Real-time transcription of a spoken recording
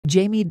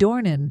Jamie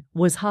Dornan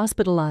was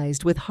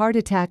hospitalized with heart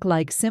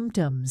attack-like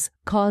symptoms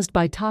caused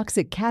by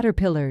toxic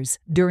caterpillars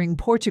during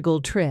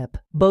Portugal trip.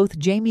 Both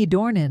Jamie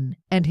Dornan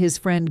and his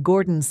friend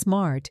Gordon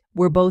Smart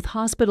were both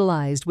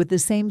hospitalized with the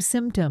same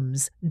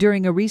symptoms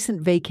during a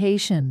recent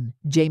vacation.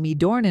 Jamie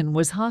Dornan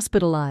was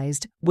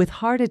hospitalized with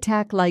heart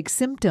attack-like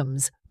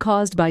symptoms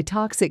caused by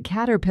toxic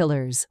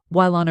caterpillars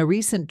while on a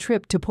recent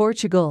trip to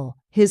Portugal.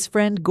 His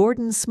friend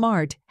Gordon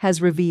Smart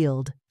has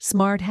revealed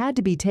Smart had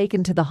to be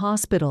taken to the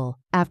hospital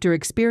after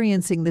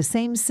experiencing the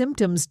same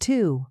symptoms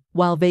too,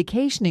 while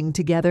vacationing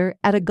together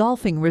at a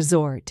golfing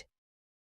resort.